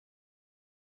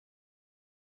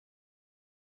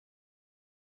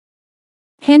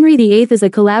Henry VIII is a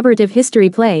collaborative history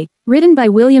play, written by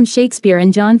William Shakespeare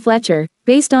and John Fletcher,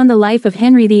 based on the life of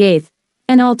Henry VIII.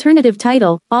 An alternative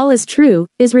title, All is True,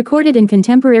 is recorded in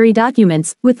contemporary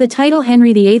documents, with the title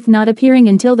Henry VIII not appearing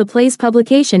until the play's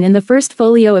publication in the First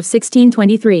Folio of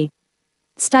 1623.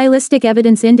 Stylistic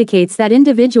evidence indicates that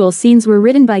individual scenes were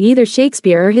written by either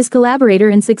Shakespeare or his collaborator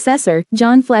and successor,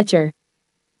 John Fletcher.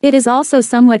 It is also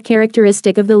somewhat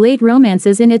characteristic of the late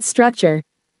romances in its structure.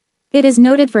 It is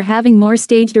noted for having more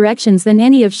stage directions than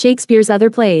any of Shakespeare's other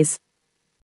plays.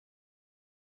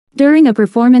 During a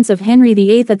performance of Henry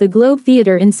VIII at the Globe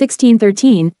Theatre in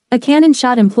 1613, a cannon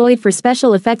shot employed for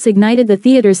special effects ignited the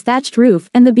theatre's thatched roof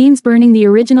and the beams burning the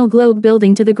original Globe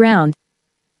building to the ground.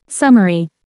 Summary.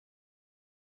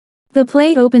 The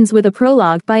play opens with a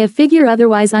prologue by a figure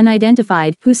otherwise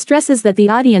unidentified, who stresses that the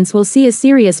audience will see a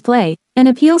serious play, and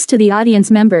appeals to the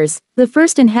audience members, the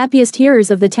first and happiest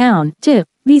hearers of the town, to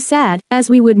be sad, as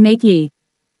we would make ye.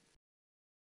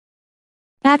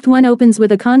 Act 1 opens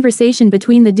with a conversation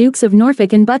between the Dukes of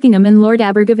Norfolk and Buckingham and Lord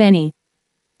Abergavenny.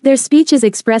 Their speeches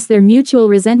express their mutual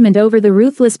resentment over the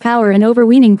ruthless power and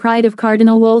overweening pride of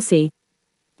Cardinal Wolsey.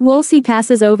 Wolsey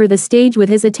passes over the stage with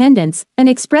his attendants, and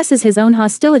expresses his own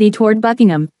hostility toward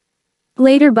Buckingham.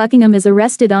 Later Buckingham is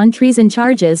arrested on treason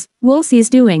charges, Wolsey's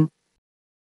doing.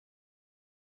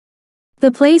 The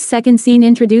play's second scene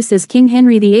introduces King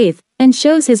Henry VIII, and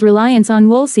shows his reliance on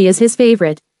Wolsey as his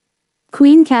favorite.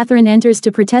 Queen Catherine enters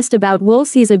to protest about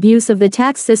Wolsey's abuse of the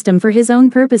tax system for his own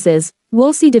purposes.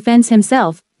 Wolsey defends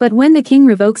himself, but when the king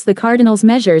revokes the cardinal's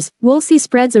measures, Wolsey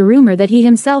spreads a rumor that he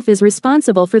himself is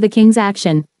responsible for the king's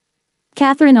action.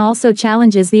 Catherine also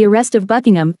challenges the arrest of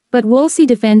Buckingham, but Wolsey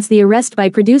defends the arrest by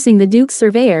producing the Duke's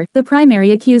surveyor, the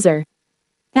primary accuser.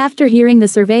 After hearing the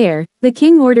surveyor, the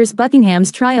king orders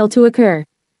Buckingham's trial to occur.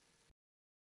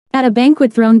 At a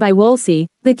banquet thrown by Wolsey,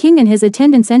 the king and his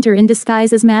attendants enter in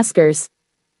disguise as maskers.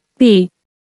 The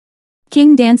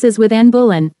king dances with Anne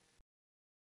Boleyn.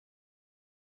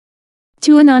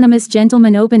 Two anonymous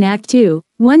gentlemen open Act 2,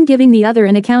 one giving the other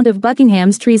an account of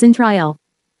Buckingham's treason trial.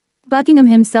 Buckingham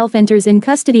himself enters in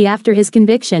custody after his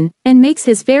conviction, and makes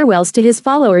his farewells to his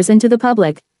followers and to the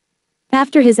public.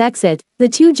 After his exit, the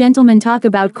two gentlemen talk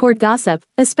about court gossip,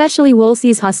 especially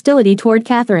Wolsey's hostility toward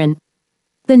Catherine.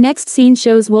 The next scene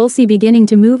shows Wolsey beginning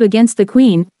to move against the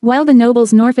Queen, while the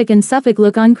nobles Norfolk and Suffolk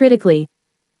look on critically.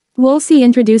 Wolsey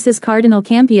introduces Cardinal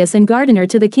Campius and Gardiner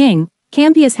to the king.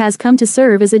 Campius has come to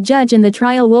serve as a judge in the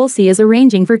trial Wolsey is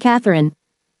arranging for Catherine.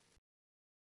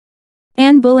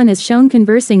 Anne Boleyn is shown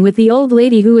conversing with the old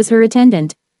lady who is her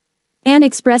attendant. Anne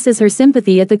expresses her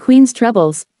sympathy at the Queen's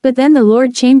troubles, but then the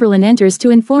Lord Chamberlain enters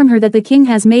to inform her that the king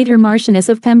has made her Marchioness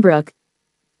of Pembroke.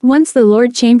 Once the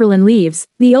Lord Chamberlain leaves,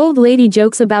 the old lady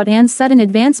jokes about Anne's sudden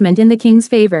advancement in the king's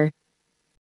favor.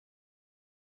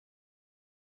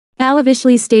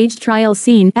 Lavishly staged trial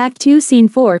scene, Act 2 Scene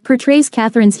 4, portrays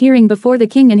Catherine's hearing before the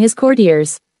king and his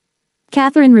courtiers.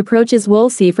 Catherine reproaches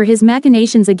Wolsey for his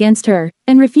machinations against her,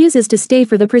 and refuses to stay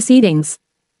for the proceedings.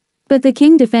 But the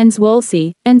king defends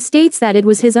Wolsey, and states that it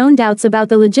was his own doubts about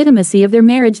the legitimacy of their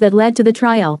marriage that led to the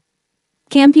trial.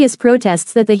 Campius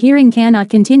protests that the hearing cannot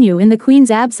continue in the Queen's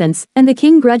absence, and the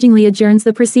king grudgingly adjourns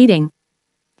the proceeding.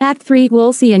 Act 3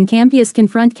 Wolsey and Campius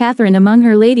confront Catherine among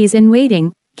her ladies in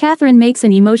waiting. Catherine makes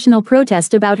an emotional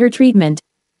protest about her treatment.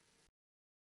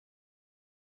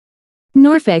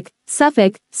 Norfolk,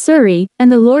 Suffolk, Surrey,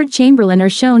 and the Lord Chamberlain are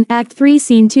shown, Act 3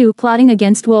 Scene 2, plotting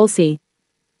against Wolsey.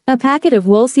 A packet of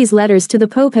Wolsey's letters to the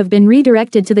Pope have been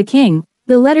redirected to the king.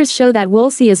 The letters show that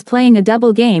Wolsey is playing a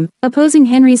double game, opposing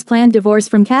Henry's planned divorce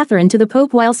from Catherine to the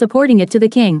Pope while supporting it to the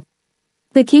king.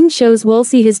 The king shows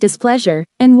Wolsey his displeasure,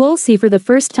 and Wolsey for the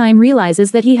first time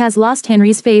realizes that he has lost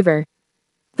Henry's favor.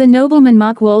 The noblemen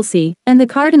mock Wolsey, and the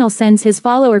cardinal sends his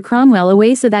follower Cromwell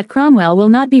away so that Cromwell will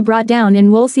not be brought down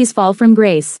in Wolsey's fall from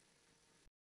grace.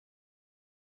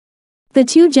 The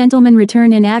two gentlemen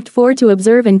return in Act 4 to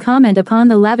observe and comment upon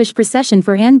the lavish procession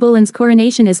for Anne Boleyn's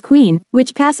coronation as queen,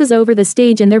 which passes over the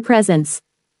stage in their presence.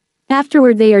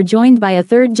 Afterward they are joined by a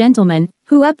third gentleman,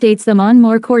 who updates them on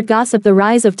more court gossip, the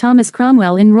rise of Thomas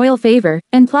Cromwell in royal favor,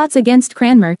 and plots against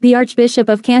Cranmer, the Archbishop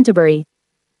of Canterbury.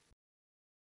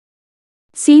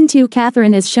 Scene 2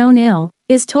 Catherine is shown ill,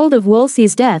 is told of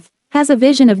Wolsey's death, has a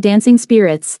vision of dancing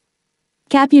spirits.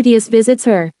 Caputius visits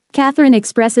her. Catherine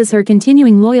expresses her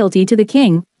continuing loyalty to the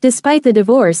king, despite the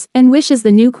divorce, and wishes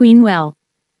the new queen well.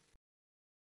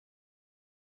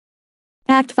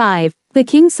 Act 5. The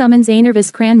king summons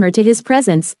Aenervis Cranmer to his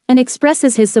presence, and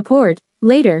expresses his support.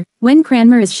 Later, when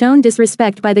Cranmer is shown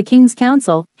disrespect by the king's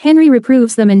council, Henry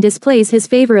reproves them and displays his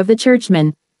favor of the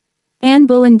churchmen. Anne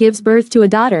Boleyn gives birth to a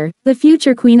daughter, the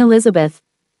future Queen Elizabeth.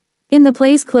 In the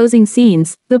play's closing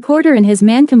scenes, the porter and his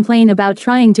man complain about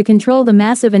trying to control the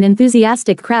massive and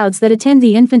enthusiastic crowds that attend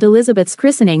the infant Elizabeth's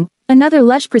christening. Another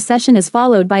lush procession is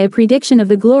followed by a prediction of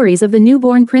the glories of the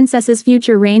newborn princess's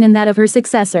future reign and that of her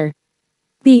successor.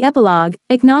 The epilogue,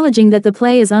 acknowledging that the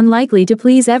play is unlikely to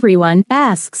please everyone,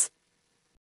 asks,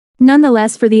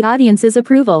 nonetheless for the audience's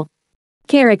approval.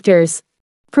 Characters.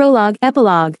 Prologue,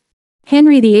 Epilogue.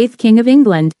 Henry VIII, King of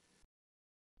England.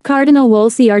 Cardinal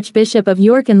Wolsey, Archbishop of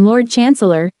York and Lord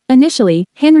Chancellor, initially,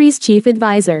 Henry's chief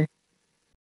advisor.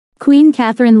 Queen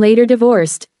Catherine, later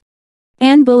divorced.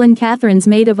 Anne Boleyn, Catherine's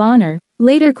maid of honor,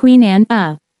 later Queen Anne.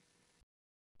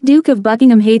 Duke of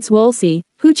Buckingham hates Wolsey,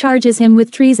 who charges him with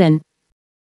treason.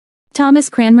 Thomas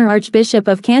Cranmer, Archbishop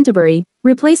of Canterbury,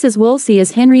 replaces Wolsey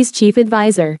as Henry's chief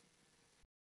advisor.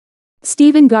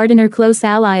 Stephen Gardiner, close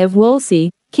ally of Wolsey,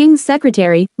 King's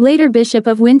secretary, later Bishop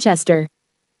of Winchester.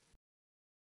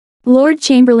 Lord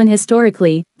Chamberlain.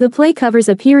 Historically, the play covers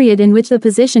a period in which the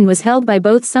position was held by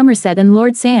both Somerset and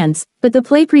Lord Sandys, but the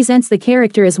play presents the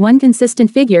character as one consistent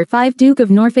figure. 5. Duke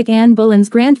of Norfolk, Anne Boleyn's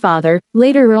grandfather,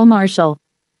 later Earl Marshal.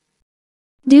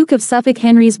 Duke of Suffolk,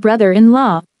 Henry's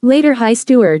brother-in-law, later High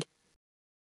Steward.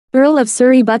 Earl of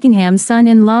Surrey, Buckingham's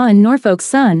son-in-law and Norfolk's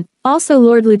son, also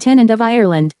Lord Lieutenant of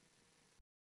Ireland.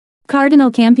 Cardinal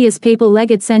Campius, papal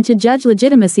legate sent to judge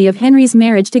legitimacy of Henry's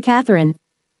marriage to Catherine.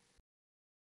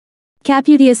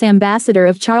 Caputius, ambassador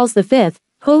of Charles V,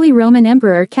 Holy Roman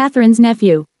Emperor, Catherine's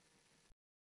nephew.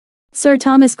 Sir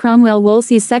Thomas Cromwell,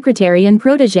 Wolsey's secretary and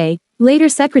protégé, later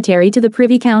secretary to the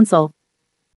Privy Council.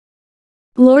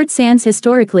 Lord Sandys.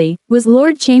 Historically, was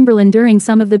Lord Chamberlain during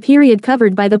some of the period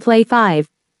covered by the play. 5.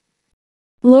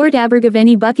 Lord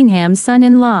Abergavenny, Buckingham's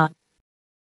son-in-law.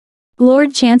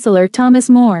 Lord Chancellor Thomas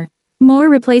More. More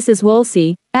replaces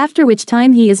Wolsey, after which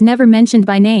time he is never mentioned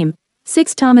by name.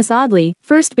 6. Thomas Audley,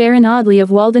 1st Baron Audley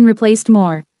of Walden, replaced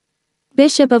More.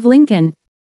 Bishop of Lincoln.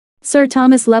 Sir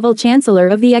Thomas Lovell, Chancellor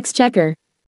of the Exchequer.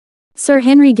 Sir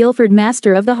Henry Guilford,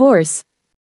 Master of the Horse.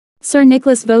 Sir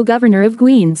Nicholas Vaux, Governor of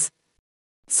Guines.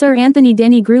 Sir Anthony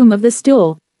Denny, Groom of the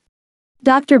Stool.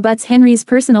 Dr. Butts, Henry's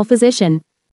personal physician.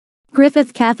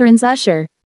 Griffith, Catherine's usher.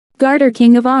 Garter,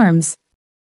 King of Arms.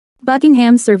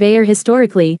 Buckingham's surveyor.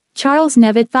 Historically, Charles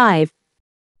Knevet. 5.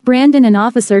 Brandon, an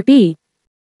officer. B.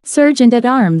 Sergeant at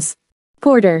arms.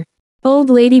 Porter.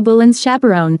 Old Lady Boleyn's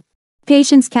chaperone.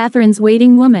 Patience, Catherine's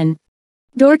waiting woman.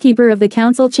 Doorkeeper of the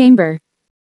council chamber.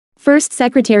 First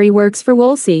secretary works for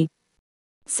Wolsey.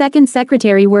 Second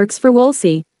secretary works for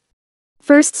Wolsey.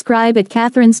 First scribe at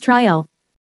Catherine's trial.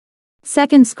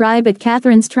 Second scribe at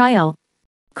Catherine's trial.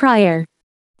 Crier.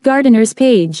 Gardiner's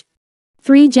page.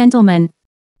 3 gentlemen.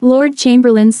 Lord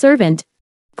Chamberlain's servant.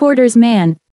 Porter's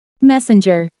man.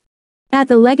 Messenger. At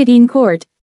the Legatine Court.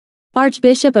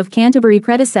 Archbishop of Canterbury,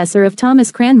 predecessor of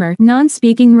Thomas Cranmer,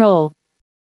 non-speaking role.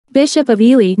 Bishop of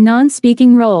Ely,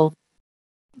 non-speaking role.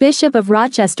 Bishop of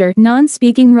Rochester,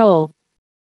 non-speaking role.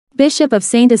 Bishop of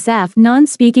St. Asaph,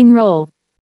 non-speaking role.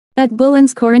 At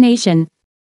Boleyn's coronation.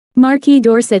 Marquis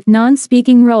Dorset,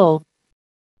 non-speaking role.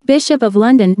 Bishop of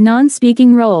London,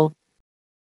 non-speaking role.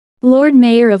 Lord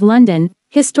Mayor of London,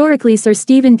 historically Sir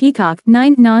Stephen Peacock,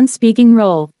 9th non-speaking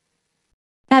role.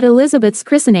 At Elizabeth's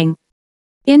christening.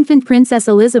 Infant Princess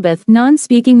Elizabeth,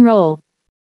 non-speaking role.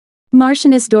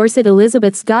 Marchioness Dorset,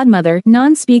 Elizabeth's godmother,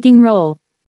 non-speaking role.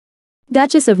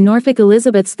 Duchess of Norfolk,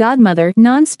 Elizabeth's godmother,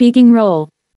 non-speaking role.